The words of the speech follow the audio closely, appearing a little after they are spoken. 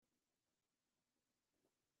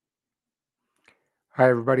Hi,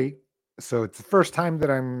 everybody. So it's the first time that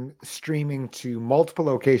I'm streaming to multiple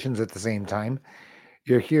locations at the same time.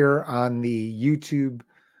 You're here on the YouTube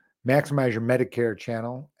Maximize Your Medicare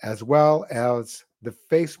channel, as well as the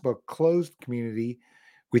Facebook closed community,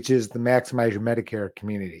 which is the Maximize Your Medicare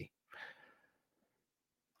community.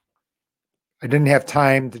 I didn't have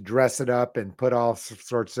time to dress it up and put all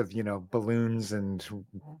sorts of, balloons and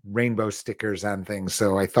rainbow stickers on things.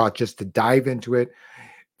 So I thought just to dive into it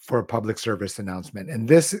for a public service announcement. And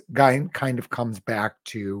this guy kind of comes back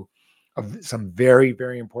to some very,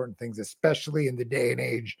 very important things, especially in the day and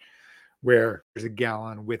age where there's a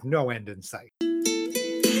gallon with no end in sight.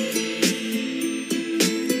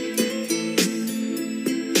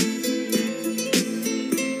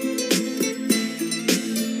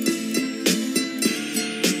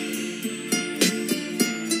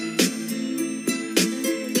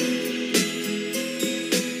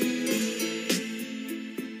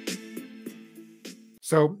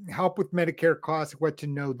 So, help with Medicare costs, what to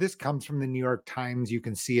know. This comes from the New York Times. You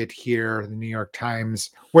can see it here, the New York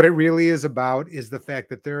Times. What it really is about is the fact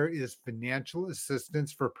that there is financial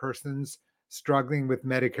assistance for persons struggling with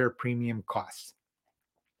Medicare premium costs.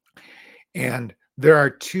 And there are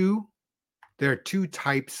two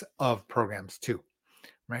types of programs too,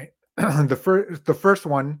 right? The first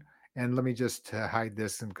one, and let me just hide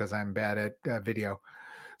this because I'm bad at video.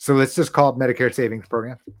 So let's just call it Medicare Savings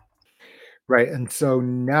Program, right? And so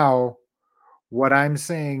now what I'm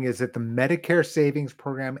saying is that the Medicare Savings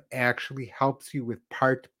Program actually helps you with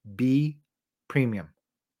Part B premium,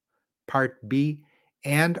 Part B,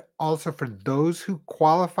 and also for those who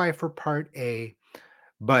qualify for Part A,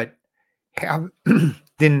 but have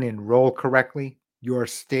didn't enroll correctly. Your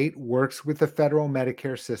state works with the federal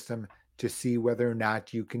Medicare system to see whether or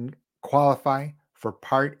not you can qualify for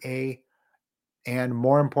Part A, and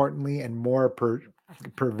more importantly and more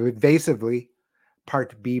pervasively,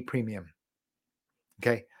 Part B premium.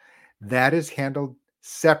 Okay. That is handled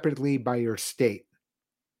separately by your state,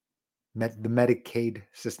 the Medicaid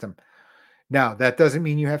system. Now, that doesn't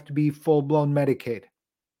mean you have to be full-blown Medicaid.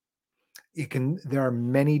 There are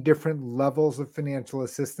many different levels of financial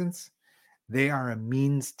assistance. They are a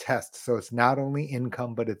means test. So it's not only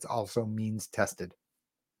income, but it's also means tested.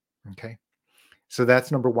 Okay. So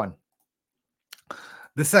that's number one.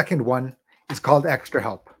 The second one is called Extra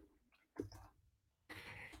Help.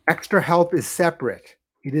 Extra Help is separate.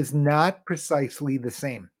 It is not precisely the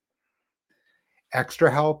same.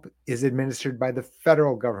 Extra Help is administered by the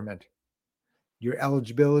federal government. Your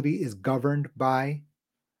eligibility is governed by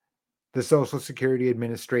the Social Security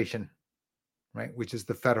Administration, right, which is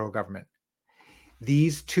the federal government.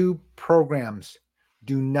 These two programs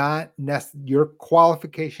your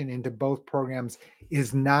qualification into both programs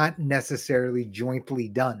is not necessarily jointly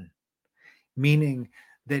done, meaning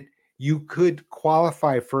that you could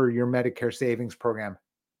qualify for your Medicare Savings Program.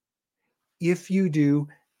 If you do,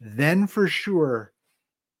 then for sure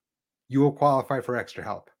you will qualify for Extra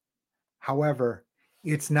Help. However,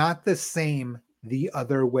 it's not the same the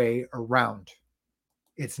other way around.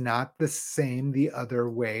 It's not the same the other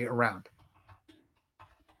way around.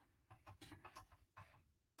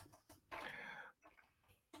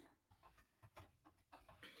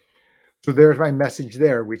 So there's my message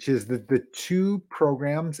there, which is that the two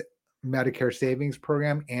programs, Medicare Savings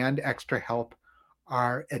Program and Extra Help,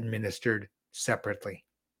 are administered separately.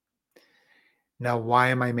 Now, why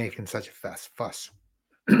am I making such a fuss?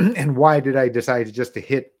 And why did I decide just to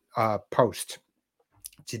hit post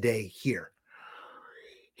today here?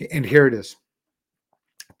 And here it is.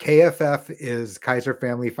 KFF is Kaiser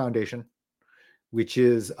Family Foundation, which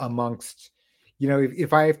is amongst,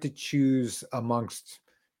 if I have to choose amongst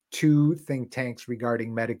two think tanks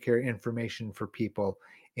regarding Medicare information for people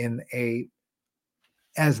in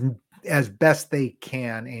as best they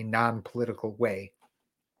can, a non-political way,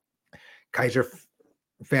 Kaiser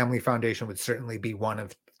Family Foundation would certainly be one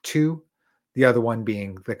of two, the other one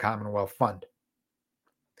being the Commonwealth Fund.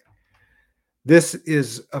 This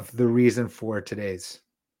is of the reason for today's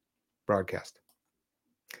broadcast.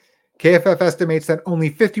 KFF estimates that only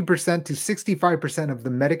 50% to 65% of the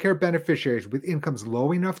Medicare beneficiaries with incomes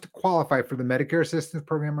low enough to qualify for the Medicare Assistance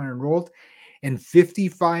Program are enrolled, and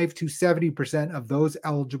 55 to 70% of those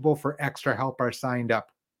eligible for Extra Help are signed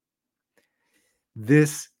up.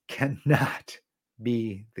 This cannot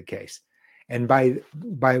be the case. And by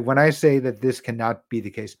when I say that this cannot be the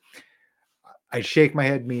case, I shake my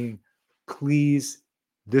head, meaning, please,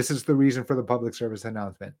 this is the reason for the public service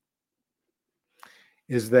announcement,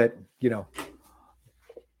 is that,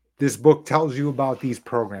 this book tells you about these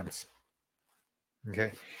programs.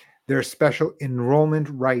 Okay. There are special enrollment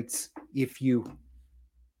rights if you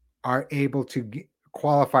are able to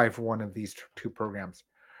qualify for one of these two programs.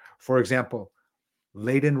 For example,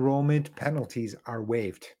 late enrollment penalties are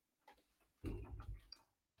waived.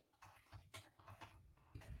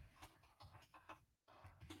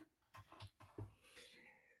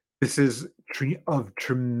 This is of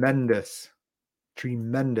tremendous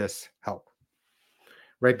help,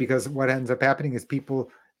 right? Because what ends up happening is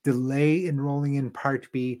people delay enrolling in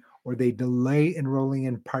Part B, or they delay enrolling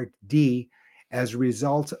in Part D as a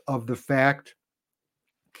result of the fact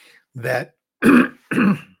that they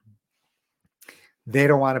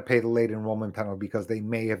don't want to pay the late enrollment penalty because they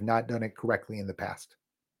may have not done it correctly in the past.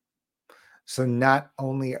 So not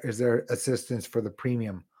only is there assistance for the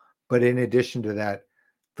premium, but in addition to that,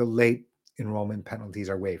 the late enrollment penalties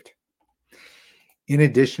are waived. In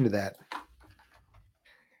addition to that,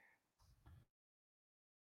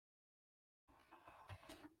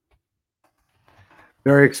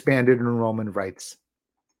 there are expanded enrollment rights,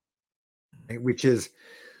 which is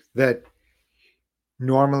that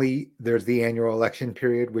normally there's the annual election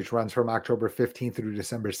period, which runs from October 15th through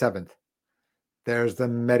December 7th. There's the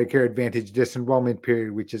Medicare Advantage disenrollment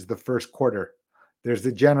period, which is the first quarter. There's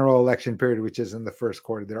the general election period, which is in the first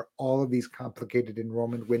quarter. There are all of these complicated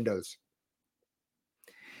enrollment windows.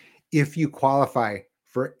 If you qualify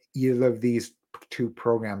for either of these two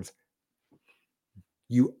programs,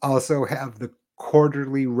 you also have the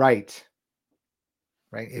quarterly right?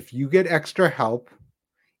 If you get extra help,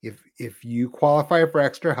 if you qualify for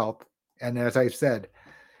extra help, and as I said,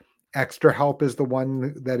 extra help is the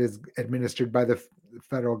one that is administered by the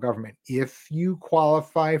federal government. If you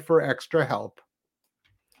qualify for extra help,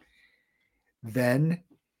 then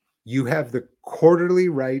you have the quarterly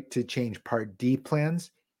right to change Part D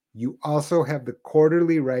plans. You also have the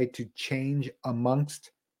quarterly right to change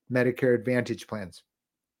amongst Medicare Advantage plans.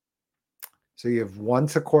 So you have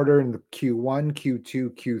once a quarter in the Q1,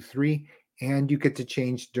 Q2, Q3, and you get to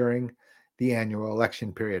change during the annual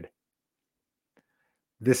election period.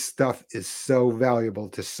 This stuff is so valuable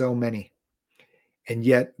to so many. And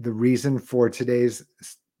yet the reason for today's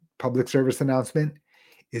public service announcement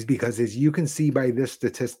is because, as you can see by these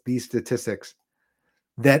statistics,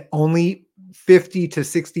 that only 50 to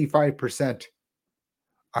 65%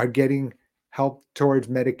 are getting help towards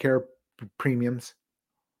Medicare premiums.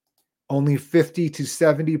 Only 50 to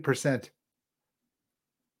 70%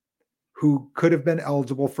 who could have been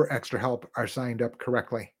eligible for extra help are signed up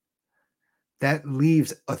correctly. That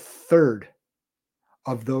leaves a third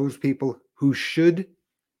of those people who should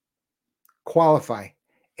qualify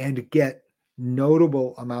and get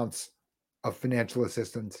notable amounts of financial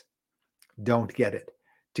assistance don't get it.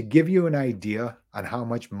 To give you an idea on how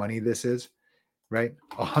much money this is, right?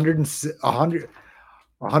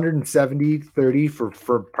 170.30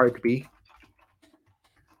 for Part B.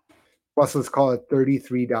 Plus, let's call it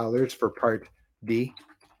 $33 for Part D.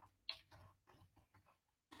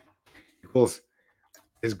 Equals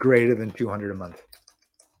is greater than $200 a month.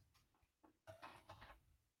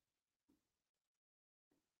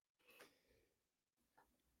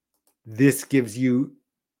 This gives you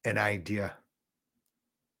an idea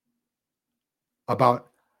about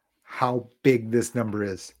how big this number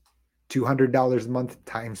is. $200 a month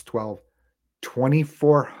times 12,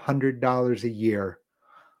 $2,400 a year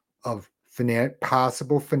of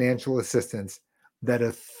possible financial assistance that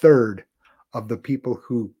a third of the people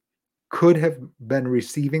who could have been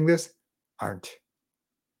receiving this aren't.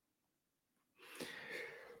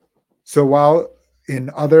 So while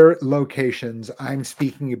in other locations, I'm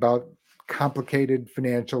speaking about complicated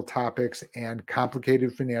financial topics and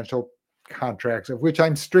complicated financial contracts, of which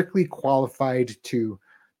I'm strictly qualified to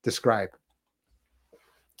describe.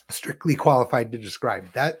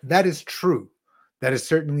 That is true. That is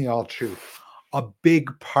certainly all true. A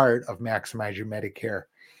big part of Maximize Your Medicare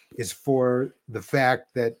is for the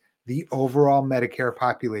fact that the overall Medicare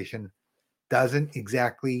population doesn't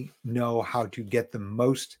exactly know how to get the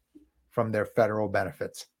most from their federal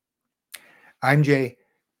benefits. I'm Jay.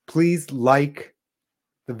 Please like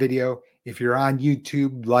the video. If you're on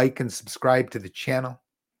YouTube, like and subscribe to the channel.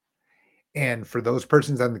 And for those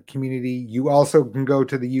persons on the community, you also can go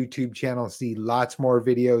to the YouTube channel and see lots more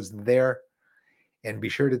videos there. And be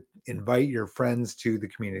sure to invite your friends to the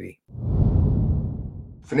community.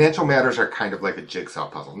 Financial matters are kind of like a jigsaw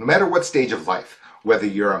puzzle. No matter what stage of life, whether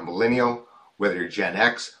you're a millennial, whether you're Gen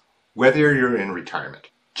X, whether you're in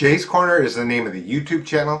retirement. Jay's Corner is the name of the YouTube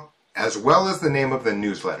channel, as well as the name of the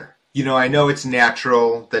newsletter. You know, I know it's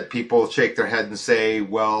natural that people shake their head and say,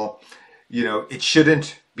 well, you know, it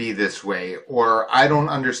shouldn't be this way, or I don't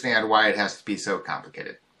understand why it has to be so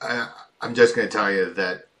complicated. I'm just going to tell you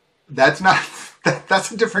that That's not,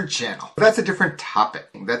 that's a different channel. That's a different topic.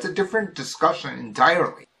 That's a different discussion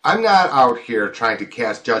entirely. I'm not out here trying to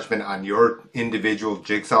cast judgment on your individual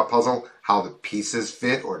jigsaw puzzle, how the pieces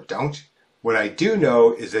fit or don't. What I do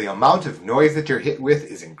know is the amount of noise that you're hit with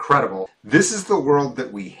is incredible. This is the world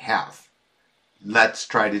that we have. Let's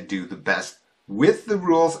try to do the best with the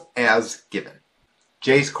rules as given.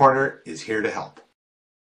 Jay's Corner is here to help.